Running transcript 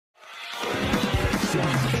She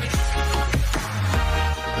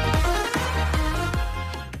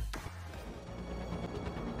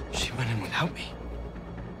went in without me.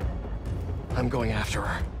 I'm going after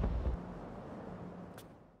her.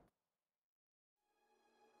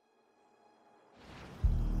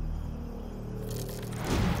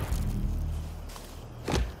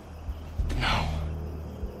 No.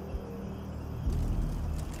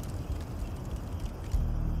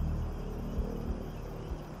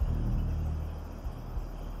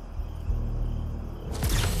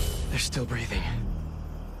 They're still breathing.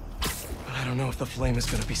 But I don't know if the flame is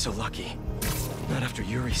gonna be so lucky. Not after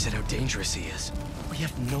Yuri said how dangerous he is. We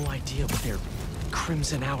have no idea what their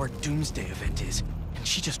Crimson Hour Doomsday event is, and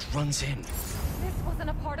she just runs in. This wasn't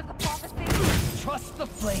a part of the prophecy. Trust the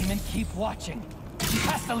flame and keep watching. She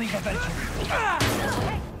has to leave eventually.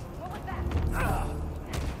 Hey, what was that?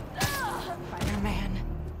 Spider-Man.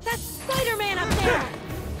 That's Spider-Man up there!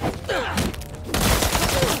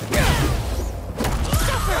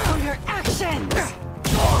 Suffer for your actions!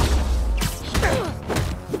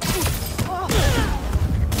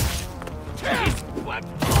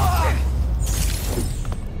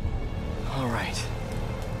 All right.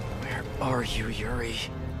 Where are you, Yuri?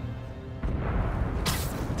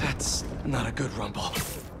 That's not a good rumble.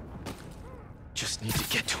 Just need to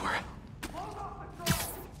get to her.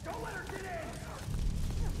 Don't let her get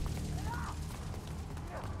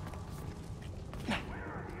in!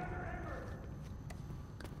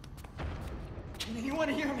 Can anyone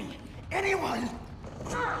hear me? Anyone?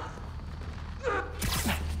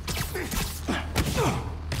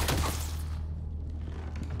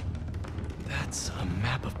 That's a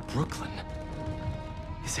map of Brooklyn.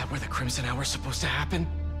 Is that where the Crimson Hour's supposed to happen?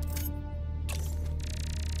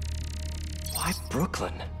 Why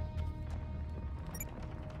Brooklyn?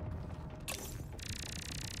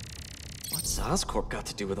 What's Oscorp got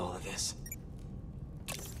to do with all of this?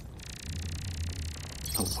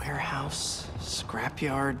 A warehouse,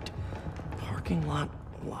 scrapyard, parking lot,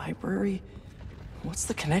 library? What's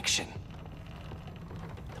the connection?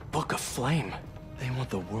 The Book of Flame. They want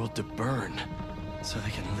the world to burn, so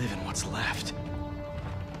they can live in what's left.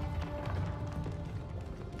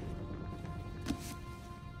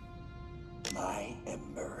 My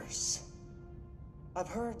embers. I've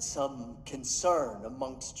heard some concern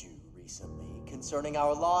amongst you recently concerning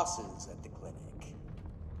our losses at the clinic.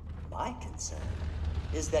 My concern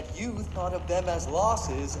is that you thought of them as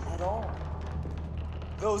losses at all.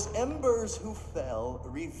 Those embers who fell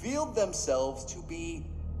revealed themselves to be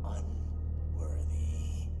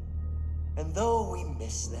unworthy. And though we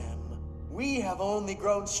miss them, we have only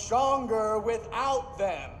grown stronger without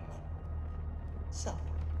them. So,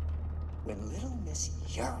 when little Miss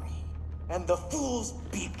Yuri and the Fool's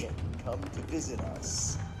Beacon come to visit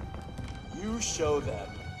us, you show them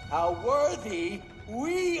how worthy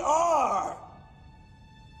we are.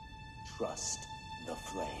 Trust the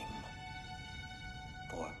flame,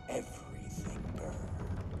 for everything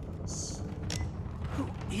burns. Who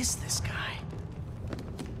is this guy?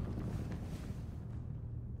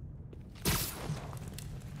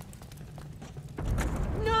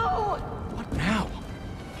 No! What now?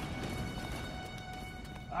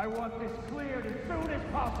 I want this cleared as soon as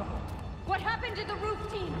possible. What happened to the roof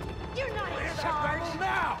team? You're not in charge!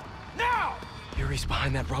 Now! Now! Yuri's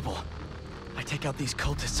behind that rubble. I take out these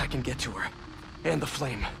cultists, I can get to her. And the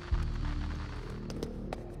flame.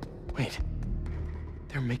 Wait.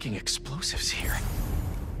 They're making explosives here.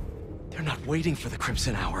 They're not waiting for the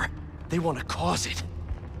Crimson Hour. They want to cause it.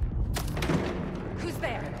 Who's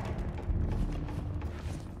there?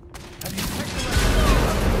 Have you checked the record?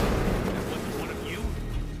 Wasn't one of you?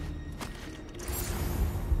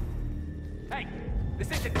 Hey,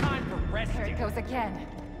 this ain't the time for resting. There it goes again.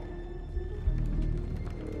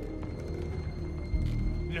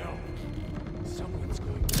 No. Someone's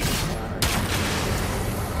going to burn.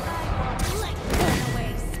 I won't let you run away,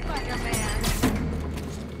 Spider-Man.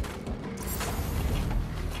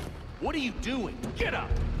 What are you doing? Get up!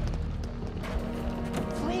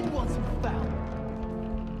 Flame wants him found.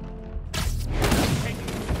 Take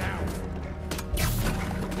it now.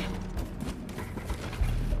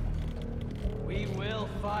 We will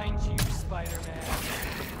find you, Spider-Man.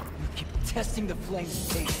 You keep testing the flame's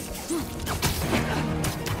patience.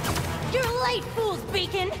 You're late, Fool's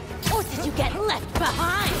Beacon! Or did you get left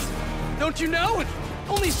behind? Don't you know?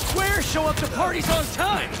 Only squares show up to parties on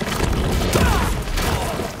time!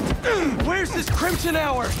 Where's this Crimson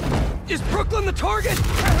Hour? Is Brooklyn the target?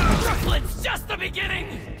 Brooklyn's just the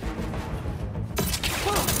beginning!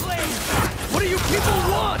 What do you people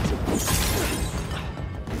want?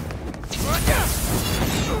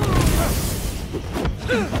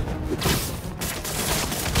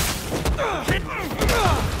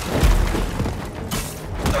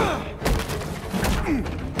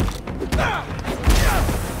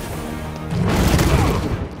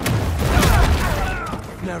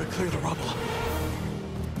 Clear the rubble.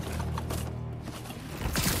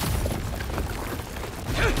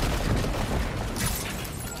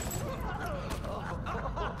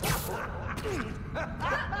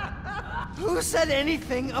 Who said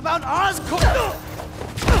anything about Oscorp?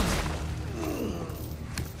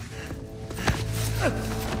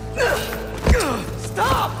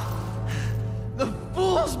 Stop! The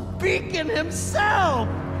fool's beacon himself,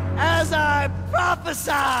 as I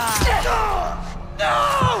prophesied!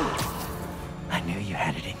 No! I knew you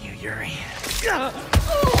had it in you, Yuri.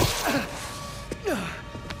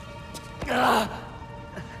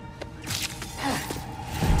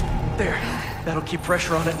 There. That'll keep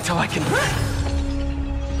pressure on it until I can...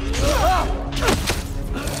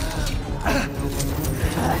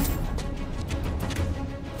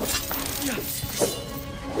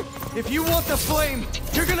 If you want the flame,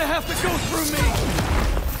 you're gonna have to go through me!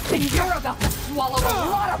 Then you're about to swallow a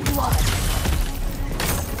lot of blood!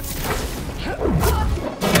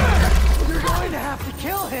 You're going to have to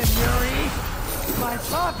kill him, Yuri! My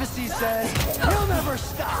prophecy says he'll never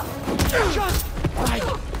stop! Just like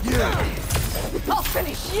you! I'll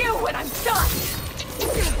finish you when I'm done!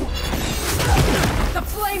 The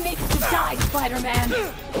flame needs to die, Spider-Man!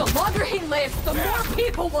 The longer he lives, the more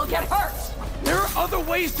people will get hurt! There are other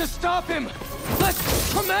ways to stop him!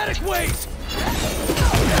 Less traumatic ways!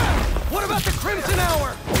 What about the Crimson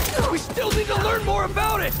Hour? We still need to learn more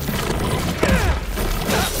about it!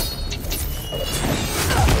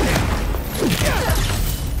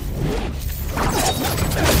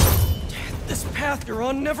 This path you're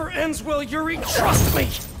on never ends well, Yuri. Trust me!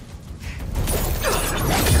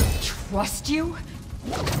 Trust you?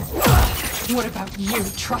 What about you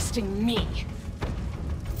trusting me?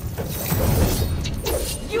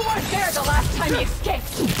 You weren't there the last time he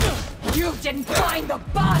escaped! You didn't find the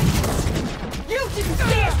body! You didn't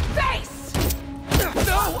see his face!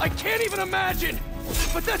 No, I can't even imagine!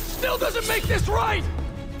 But that still doesn't make this right!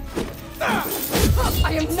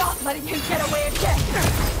 I am not letting him get away again!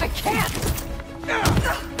 I can't!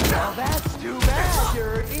 Well, that's too bad,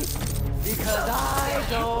 Yuri. Because I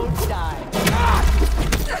don't die.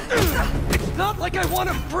 It's not like I want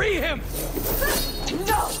to free him!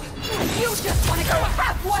 No! You just want to go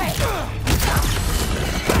halfway!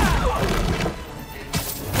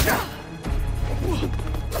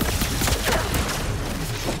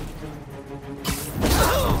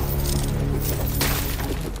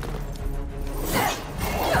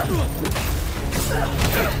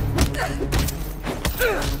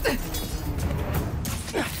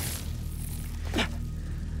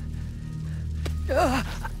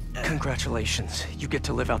 Congratulations. You get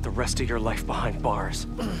to live out the rest of your life behind bars.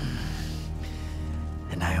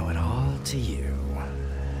 And I owe it all to you.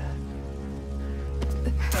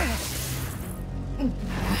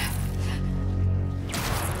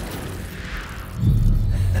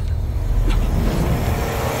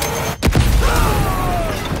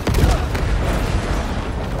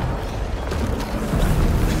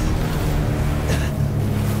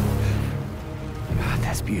 God,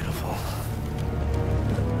 that's beautiful.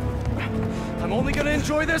 I'm only gonna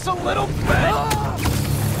enjoy this a little bit!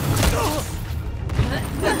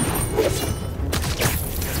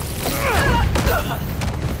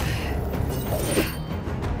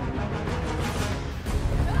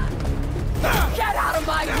 Get out of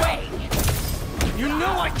my way! You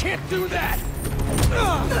know I can't do that!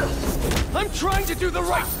 I'm trying to do the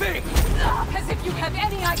right thing! As if you have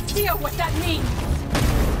any idea what that means!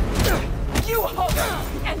 You hope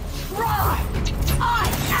and try! I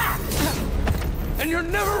act! And you're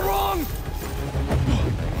never wrong!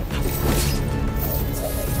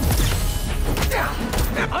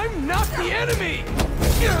 I'm not the enemy!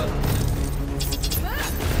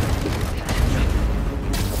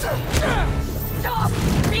 Stop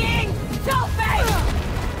being selfish!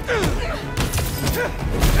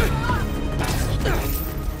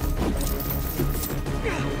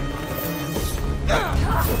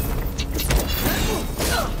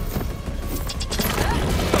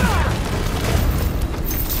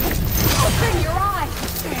 Open your eyes!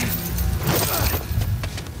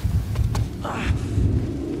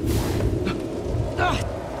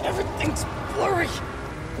 Everything's blurry!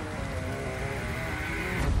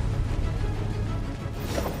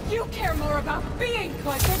 You care more about being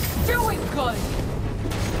good than doing good!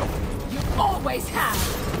 You always have!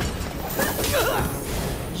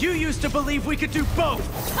 You used to believe we could do both!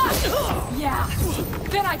 Yeah,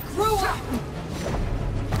 then I grew up!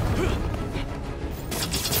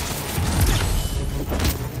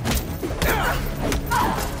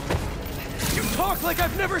 You talk like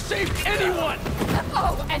I've never saved anyone!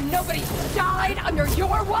 Oh, and nobody died under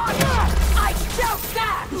your watch? I Shout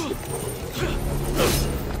that!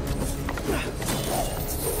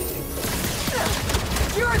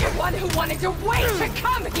 You're the one who wanted to wait to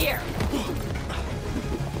come here!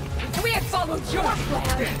 If we had followed your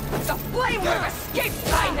plan, the flame would have escaped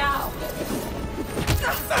by now!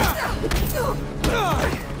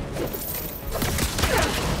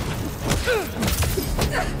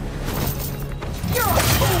 You're a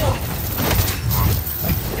fool!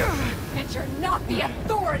 And you're not the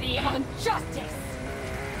authority on justice!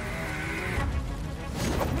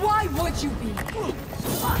 Why would you be?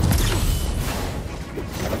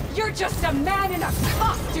 You're just a man in a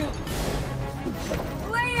costume!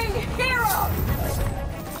 Playing hero!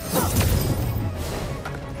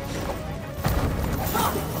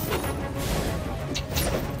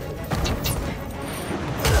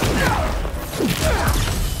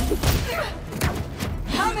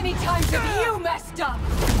 How many times have you messed up?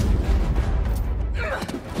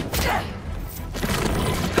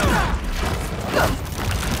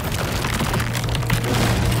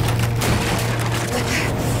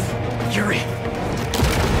 Yuri!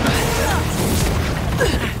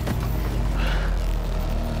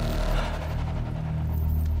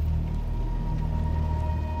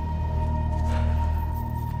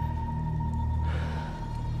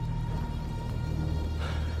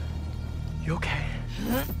 You okay?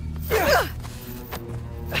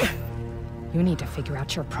 You need to figure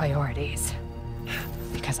out your priorities.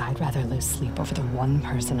 Because I'd rather lose sleep over the one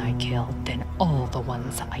person I killed than all the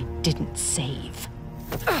ones I didn't save.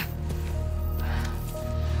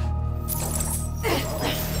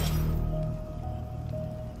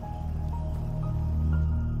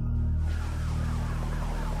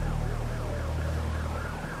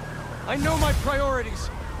 I know my priorities.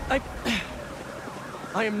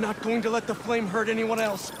 I am not going to let the flame hurt anyone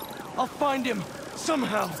else. I'll find him,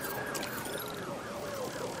 somehow.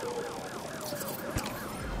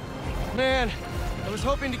 Man, I was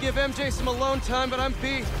hoping to give MJ some alone time, but I'm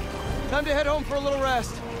beat. Time to head home for a little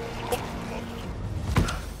rest.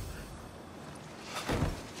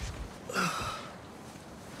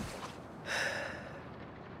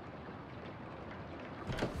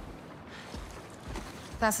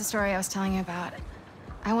 That's the story I was telling you about.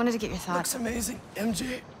 I wanted to get your thoughts. Looks amazing,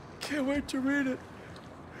 MJ. Can't wait to read it.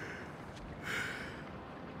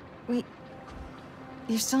 Wait.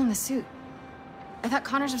 You're still in the suit. I thought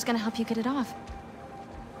Connors was gonna help you get it off.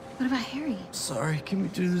 What about Harry? Sorry, can we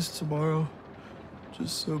do this tomorrow?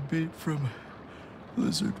 Just so beat from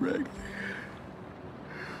Lizard Rag.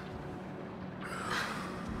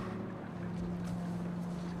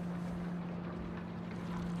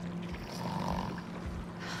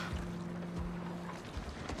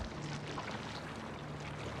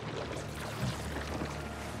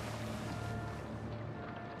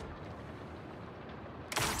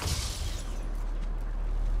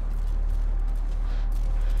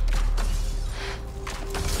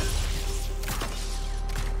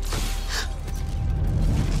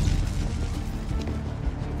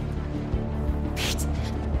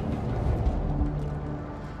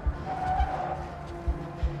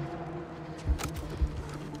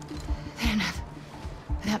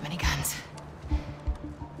 That many guns.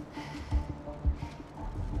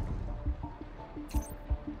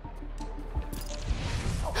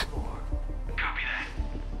 Copy that.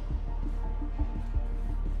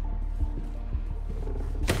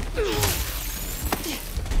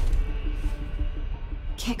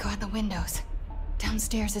 Can't go out the windows.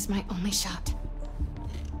 Downstairs is my only shot.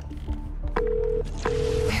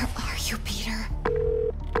 Where are you, Peter?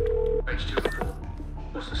 H2.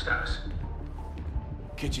 What's the status?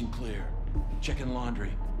 Kitchen clear. Checking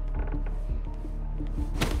laundry.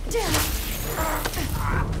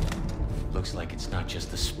 Looks like it's not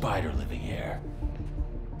just the spider living here.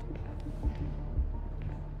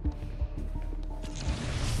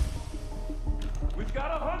 We've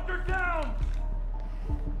got a hunter down!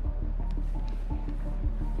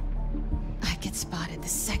 I get spotted the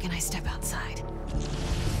second I step outside.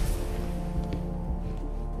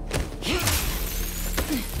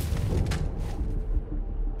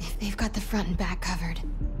 If they've got the front and back covered,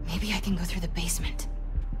 maybe I can go through the basement.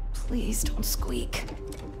 Please don't squeak.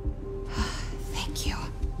 Thank you.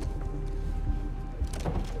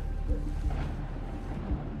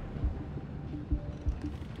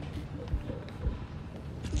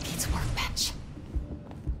 It's workbench.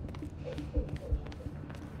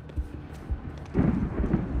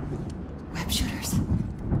 Web shooters.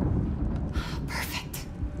 Perfect.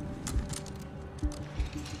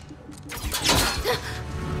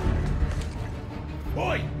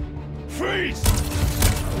 Boy! Freeze!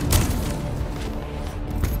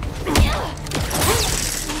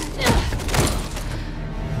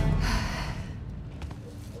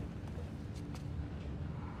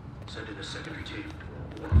 a secondary team.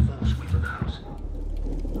 Want a full sweep of the house.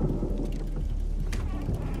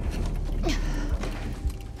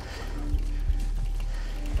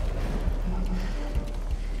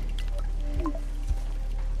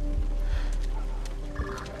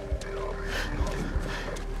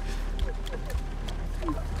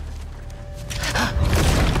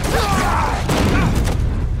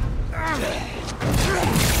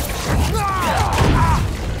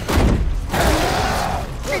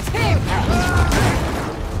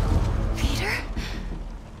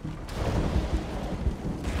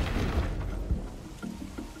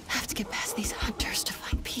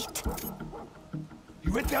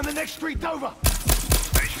 Down the next street over!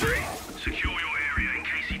 Phase 3, secure your area in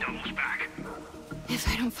case he doubles back. If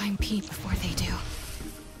I don't find Pete before they do.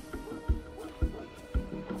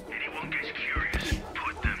 Anyone gets curious,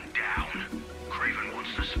 put them down. Craven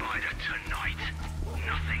wants the spider tonight.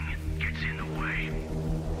 Nothing gets in the way.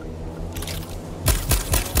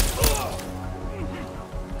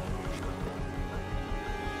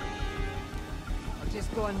 What is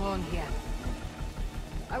going on here?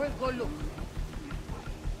 I will go look.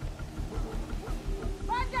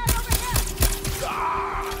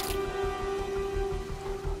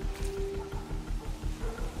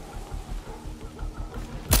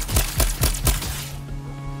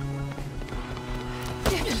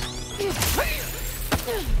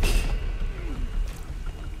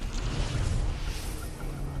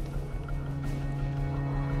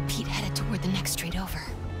 Pete headed toward the next street over.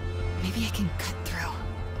 Maybe I can cut through.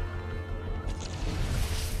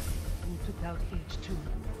 Who took out H2?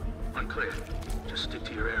 Unclear. Just stick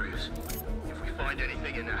to your areas. If we find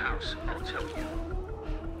anything in the house, I'll tell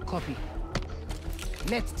you. Copy.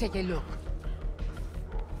 Let's take a look.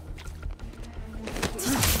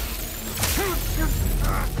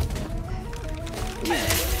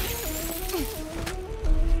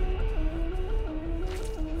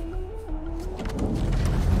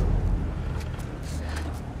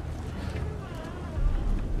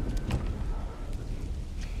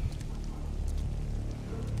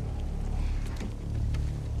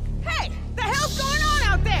 Hey! The hell's going on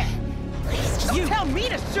out there? Don't tell me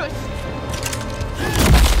to shush!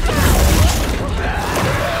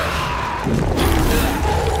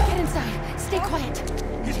 Get inside. Stay quiet.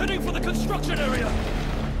 He's heading for the construction area!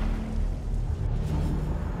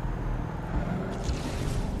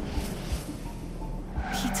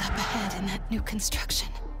 Pete's up ahead in that new construction.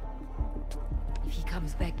 If he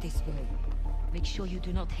comes back this way, make sure you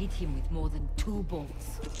do not hit him with more than 2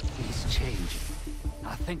 bolts. He's changing.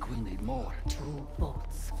 I think we need more. 2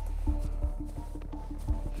 bolts.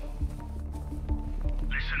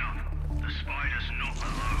 Listen up. The spider's not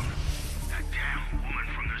alone. That damn woman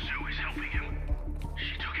from the zoo is helping him.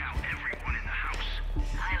 She took out everyone in the house.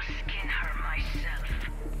 I'll skin her myself.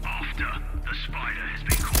 After the spider has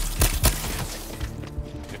been caught.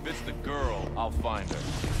 If it's the girl, I'll find her.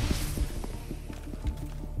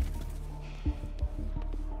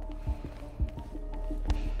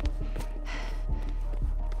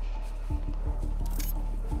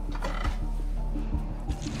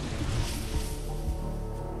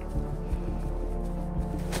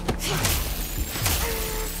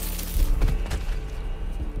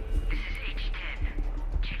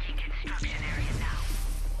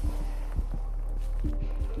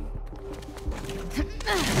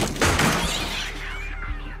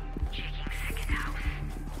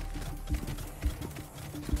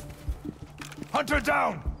 Hunter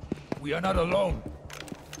down! We are not alone.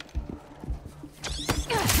 I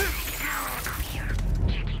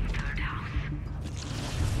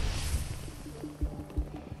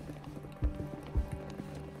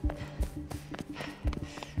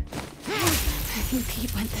think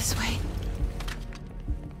Pete went this way.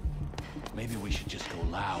 Maybe we should just go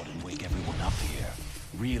loud and wake everyone up here.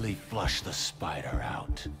 Really flush the spider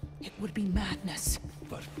out. It would be madness.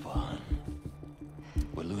 But fun.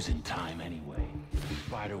 We're losing time anyway. The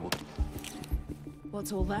spider will...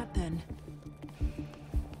 What's all that then?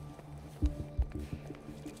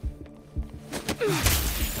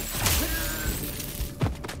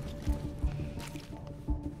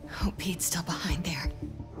 Hope Pete's still behind there.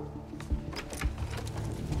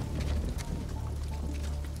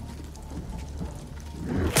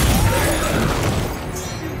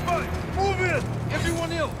 Move in!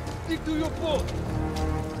 Everyone else, stick to your post!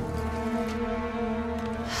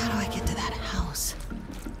 How do I get to that house?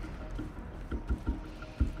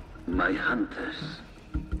 My hunters,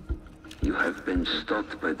 you have been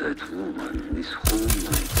stalked by that woman this whole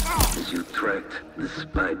night as you tracked the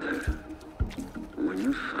spider. When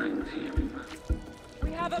you find him,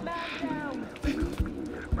 We have a man down! he will be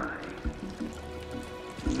nearby.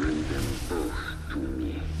 Bring them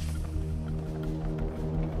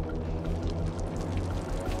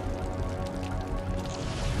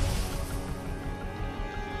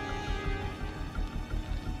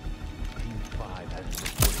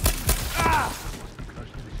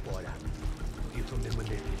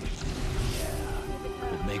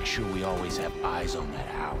sure we always have eyes on that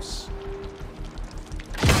house.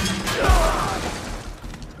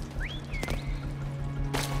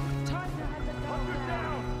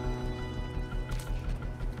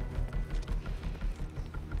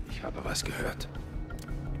 Ich habe was gehört.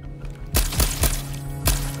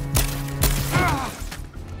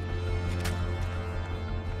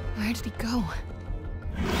 Where did he go?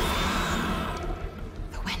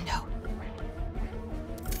 The window.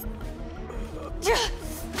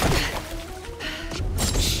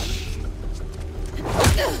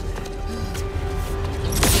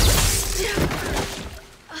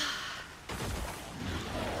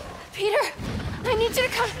 Peter, I need you to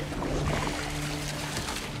come.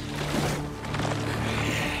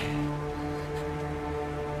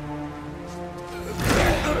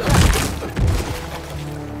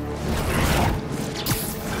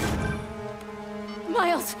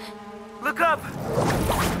 Miles, Look up!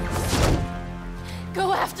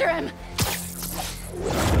 go after him.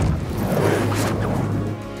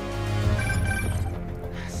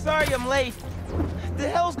 Sorry I'm late. What the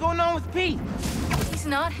hell's going on with Pete? He's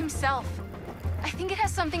not himself. I think it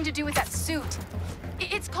has something to do with that suit.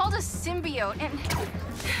 It's called a symbiote, and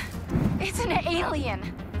it's an alien.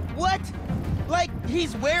 What? Like,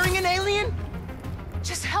 he's wearing an alien?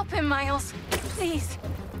 Just help him, Miles. Please.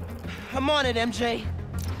 I'm on it, MJ.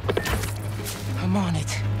 I'm on it.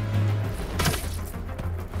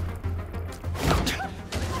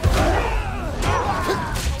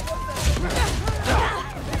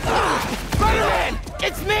 Spider-Man!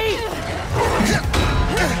 It's me!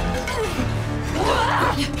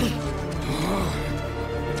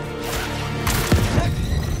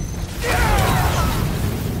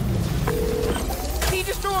 He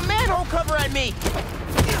just threw a manhole cover at me!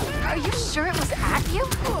 Are you sure it was at you?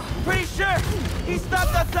 Pretty sure! He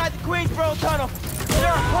stopped outside the Queensboro Tunnel! There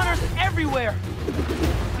are hunters everywhere!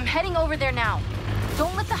 I'm heading over there now.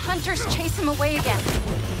 Don't let the hunters chase him away again.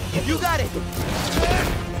 You got it!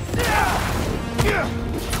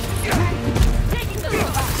 Taking the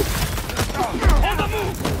move! On the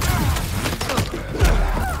move!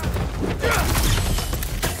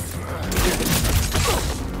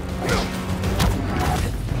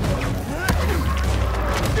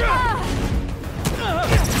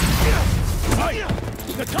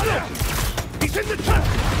 The tunnel! He's in the tunnel!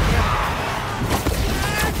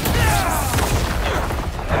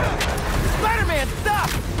 Spider-Man, stop!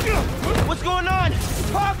 What's going on?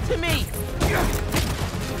 Talk to me!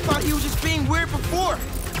 Thought he was just being weird before.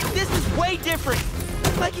 This is way different.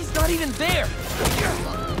 It's like he's not even there.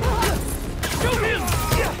 Shoot him!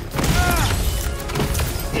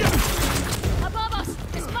 Above us!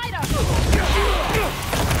 A spider!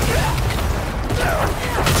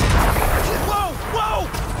 Whoa! Whoa!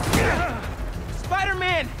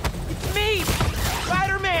 Spider-Man! It's me!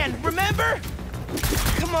 Spider-Man! Remember?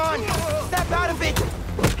 Come on! Snap out of it!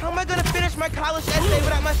 How am I gonna finish my college essay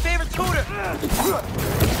without my favorite tutor?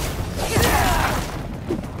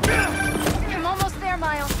 I'm almost there,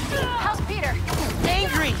 Miles. How's Peter?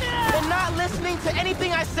 Angry and not listening to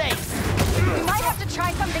anything I say. We might have to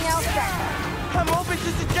try something else then. I'm open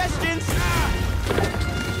to suggestions.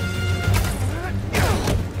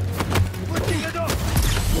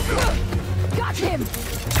 Got him!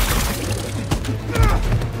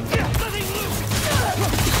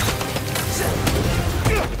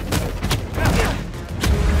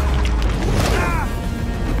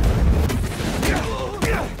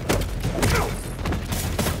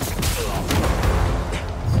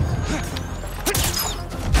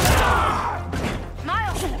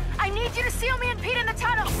 Miles, I need you to seal me and Pete in the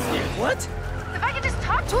tunnel. What? If I can just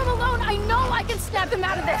talk to him alone, I know I can snap him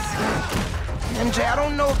out of this. MJ, I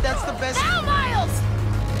don't know if that's the best... Now, Miles!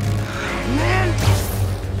 Man!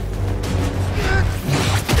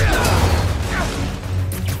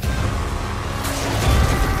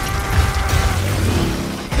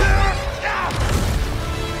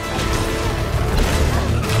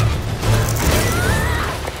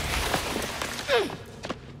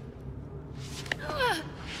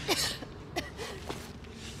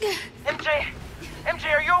 MJ,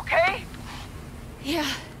 are you okay? Yeah.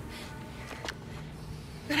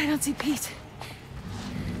 But I don't see Pete.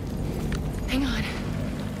 Hang on.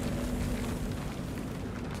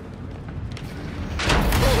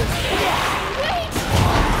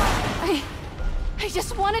 Wait! I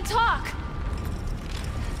just want to talk.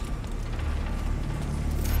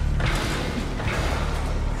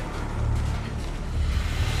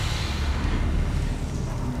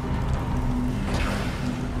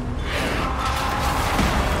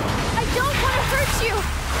 I don't want to hurt you.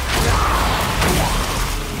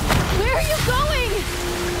 Where are you going?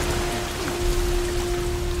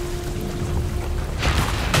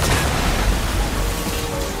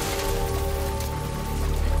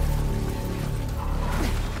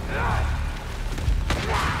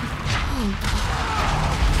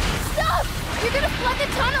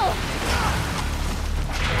 tunnel!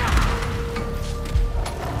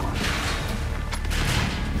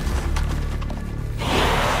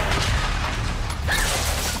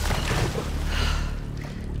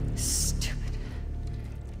 Stupid.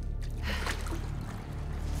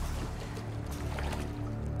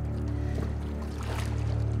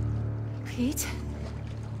 Pete?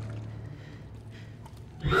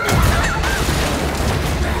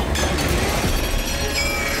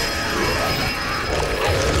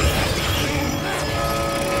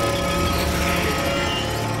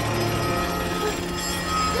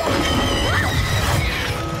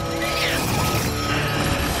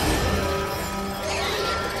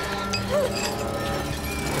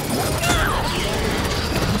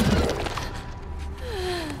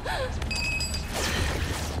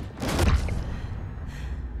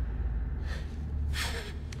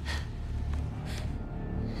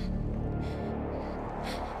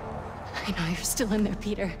 I know you're still in there,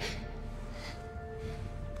 Peter.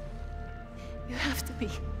 You have to be.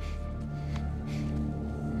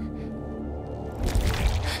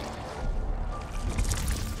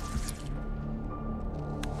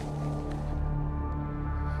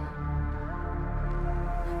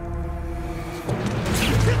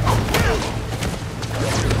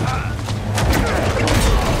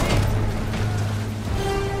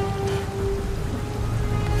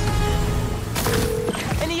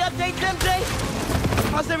 Any updates, MJ?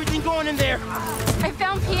 How's everything going in there? I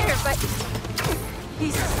found Peter, but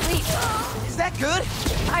he's asleep. Is that good?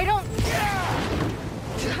 I don't...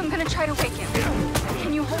 I'm gonna try to wake him.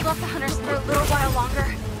 Can you hold off the hunters for a little while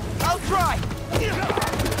longer? I'll try!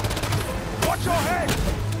 Watch your head!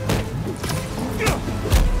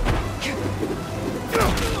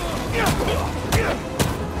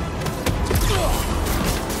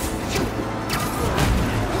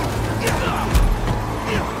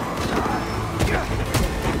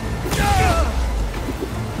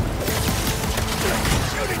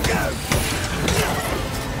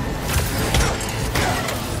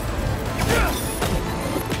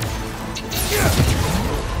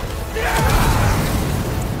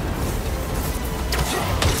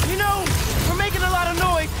 You know, we're making a lot of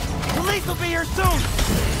noise. Police will be here soon.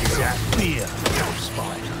 Fear,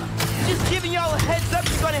 spider. Just giving y'all a heads up,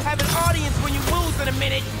 you're gonna have an audience when you lose in a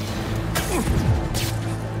minute.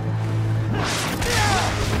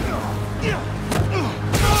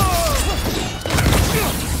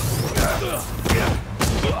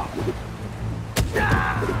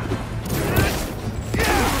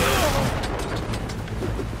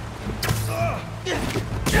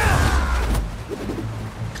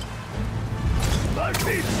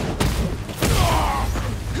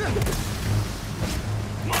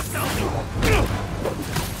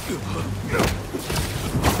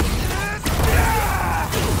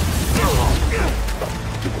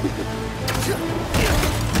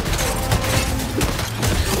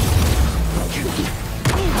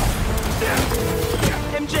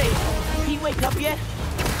 MJ, he wake up yet?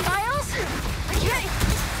 Miles? I can't...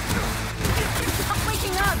 I'm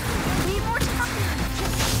waking up. I need more time.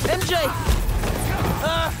 MJ!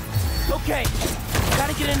 Okay.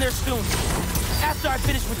 Gotta get in there soon. After I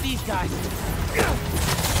finish with these guys.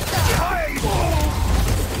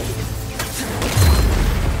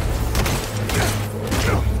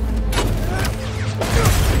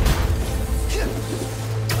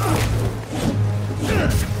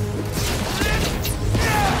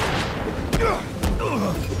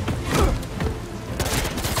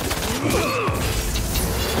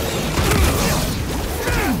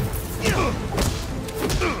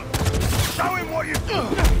 Show him what you do!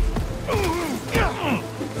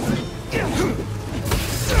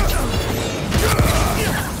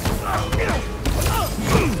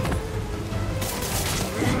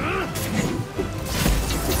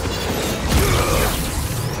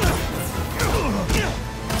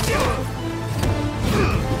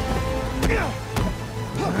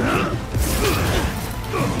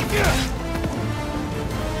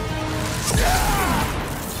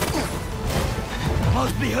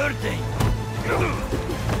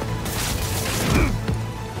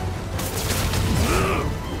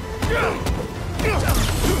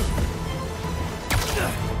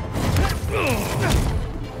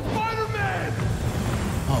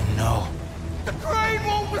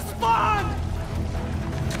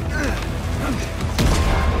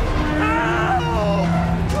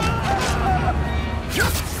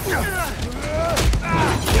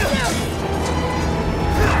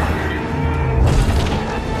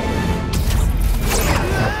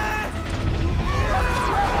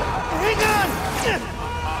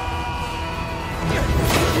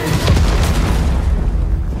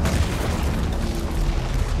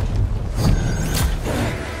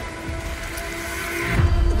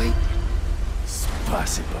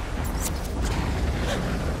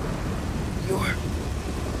 You're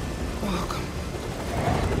welcome.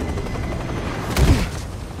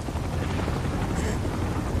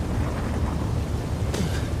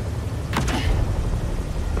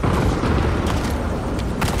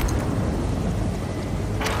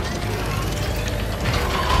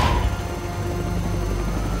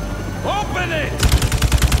 Open it!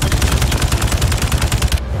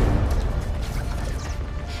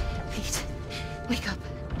 Pete, wake up.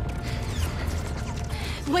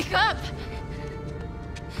 Wake up!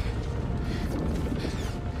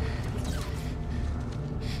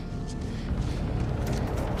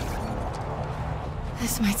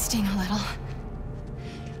 This might sting a little.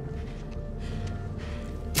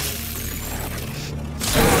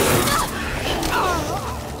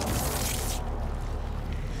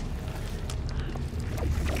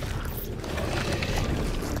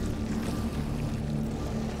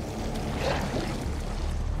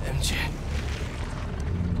 MJ.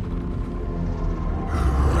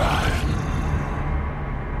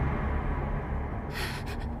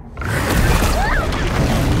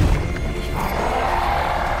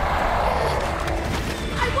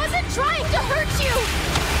 I wasn't trying to hurt you!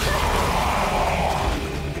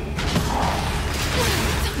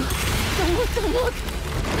 Don't look, don't look!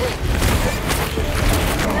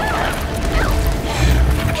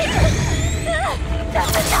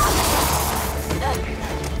 That's enough!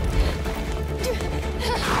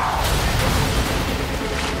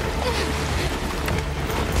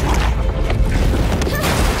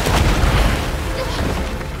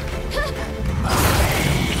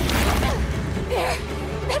 There!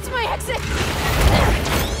 That's my exit!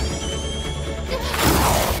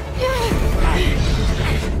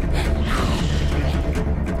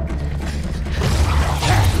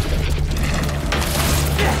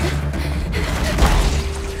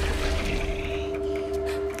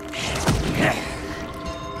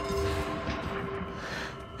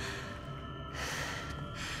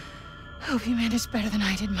 Hope you managed better than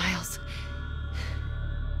I did, Miles.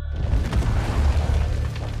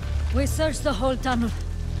 We searched the whole tunnel.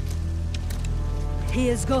 He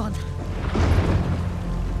is gone.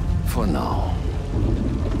 For now.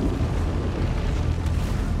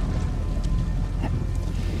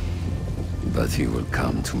 But he will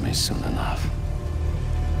come to me soon enough.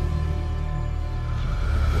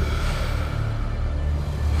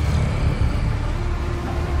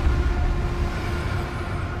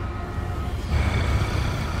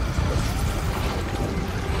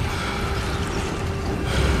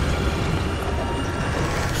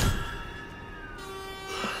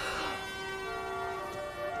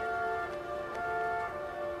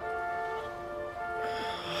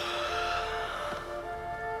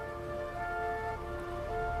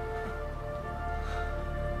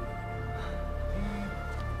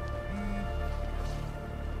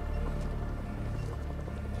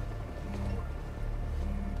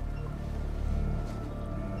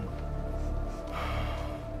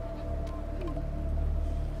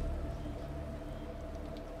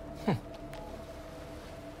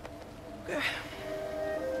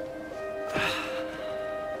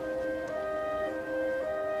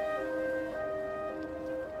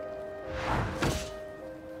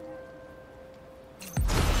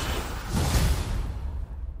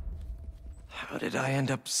 How did I end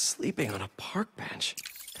up sleeping on a park bench?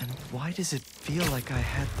 And why does it feel like I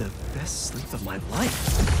had the best sleep of my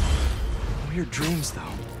life? Weird dreams, though.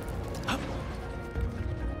 Oh.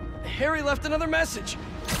 Harry left another message!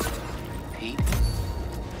 Pete,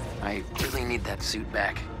 I really need that suit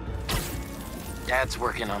back. Dad's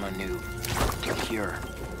working on a new cure,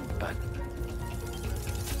 but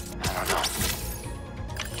I don't know.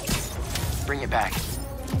 Bring it back,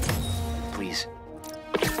 please.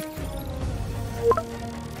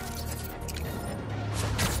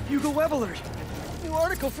 Hugo Web alert! New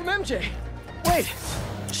article from MJ! Wait,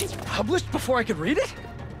 she published before I could read it?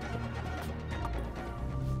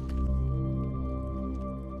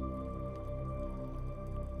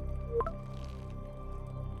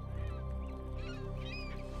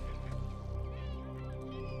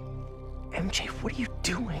 MJ, what are you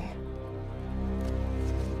doing?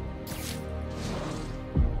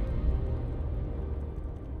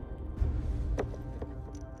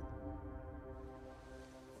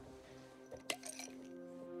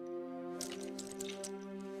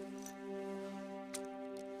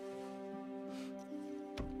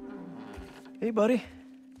 Hey, buddy.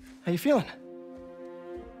 How you feeling?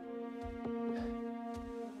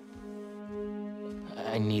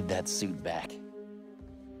 I need that suit back.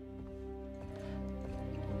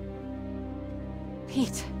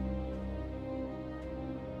 Pete.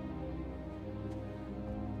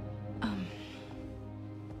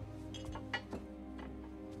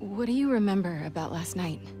 What do you remember about last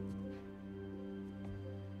night?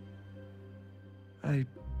 I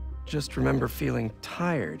just remember feeling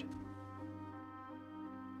tired.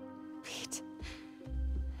 Pete.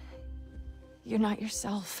 You're not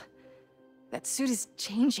yourself. That suit is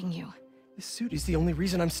changing you. This suit is the only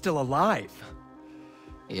reason I'm still alive.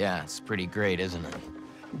 Yeah, it's pretty great, isn't it?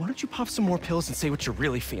 Why don't you pop some more pills and say what you're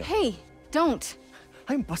really feeling? Hey, don't.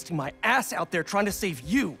 I'm busting my ass out there trying to save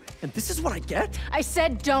you, and this is what I get? I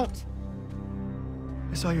said don't.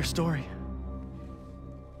 I saw your story.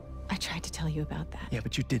 I tried to tell you about that. Yeah,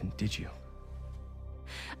 but you didn't, did you?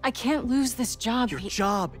 I can't lose this job, Your Pete.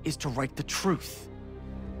 job is to write the truth.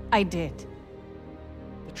 I did.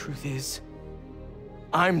 The truth is,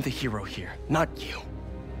 I'm the hero here, not you.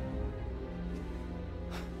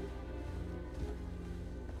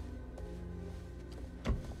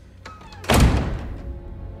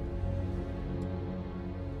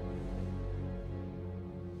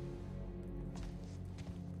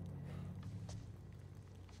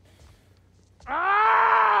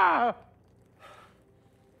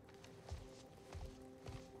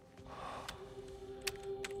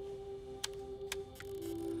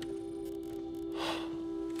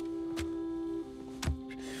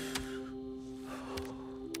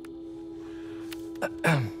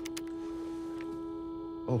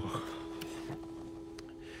 Oh.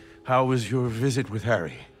 How was your visit with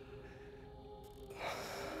Harry?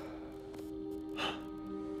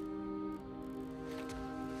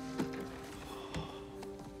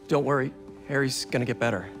 Don't worry, Harry's gonna get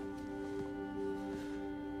better.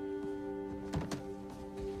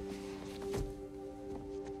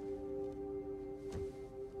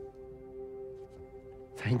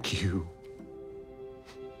 Thank you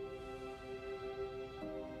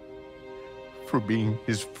for being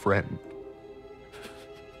his friend.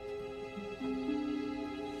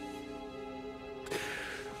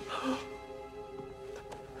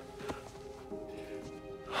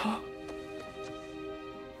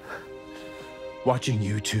 Watching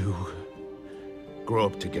you two grow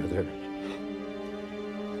up together.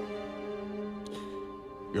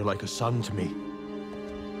 You're like a son to me.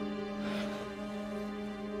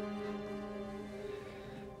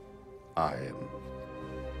 I am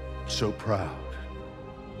so proud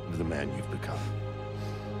of the man you've become.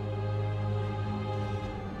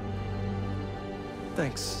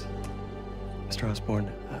 Thanks, Mr.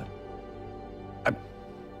 Osborn.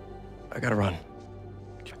 I gotta run.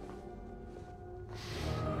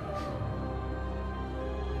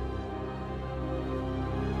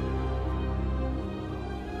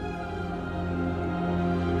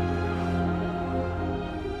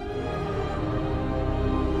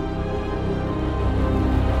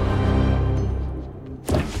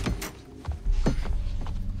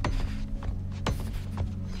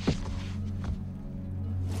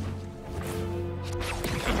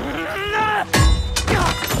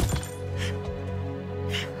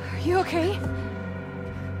 Are you okay?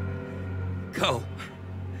 Go.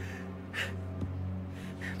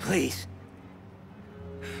 Please.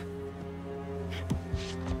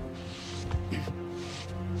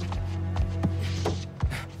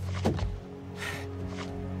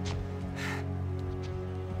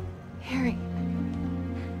 Harry.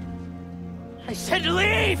 I said to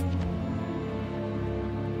leave!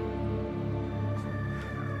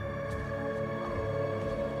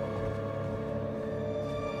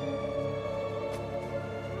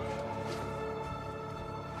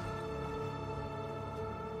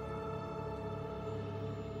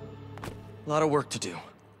 A lot of work to do.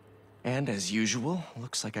 And as usual,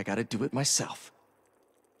 looks like I gotta do it myself.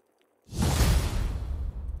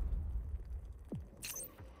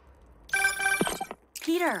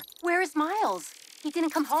 Peter, where is Miles? He didn't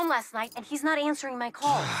come home last night, and he's not answering my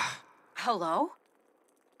calls. Hello?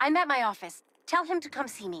 I'm at my office. Tell him to come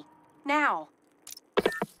see me. Now.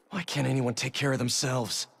 Why can't anyone take care of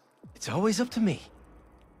themselves? It's always up to me.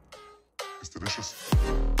 It's delicious.